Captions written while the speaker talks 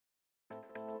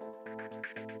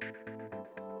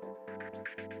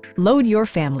Load your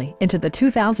family into the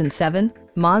 2007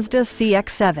 Mazda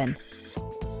CX-7.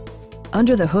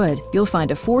 Under the hood, you'll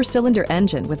find a 4-cylinder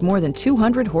engine with more than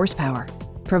 200 horsepower,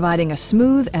 providing a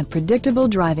smooth and predictable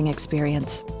driving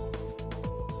experience.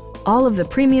 All of the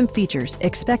premium features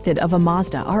expected of a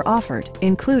Mazda are offered,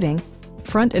 including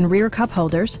front and rear cup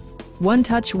holders,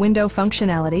 one-touch window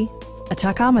functionality, a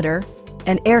tachometer,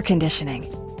 and air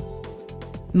conditioning.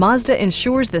 Mazda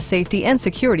ensures the safety and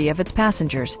security of its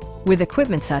passengers with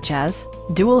equipment such as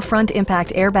dual front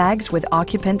impact airbags with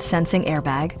occupant sensing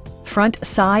airbag, front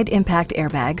side impact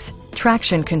airbags,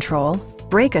 traction control,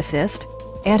 brake assist,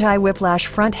 anti-whiplash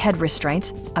front head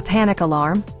restraints, a panic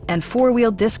alarm, and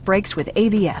 4-wheel disc brakes with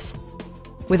ABS.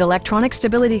 With electronic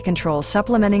stability control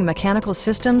supplementing mechanical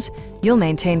systems, you'll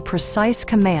maintain precise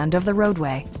command of the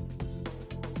roadway.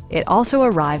 It also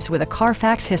arrives with a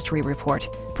Carfax history report,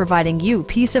 providing you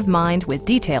peace of mind with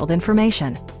detailed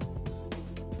information.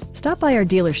 Stop by our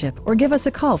dealership or give us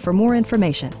a call for more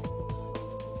information.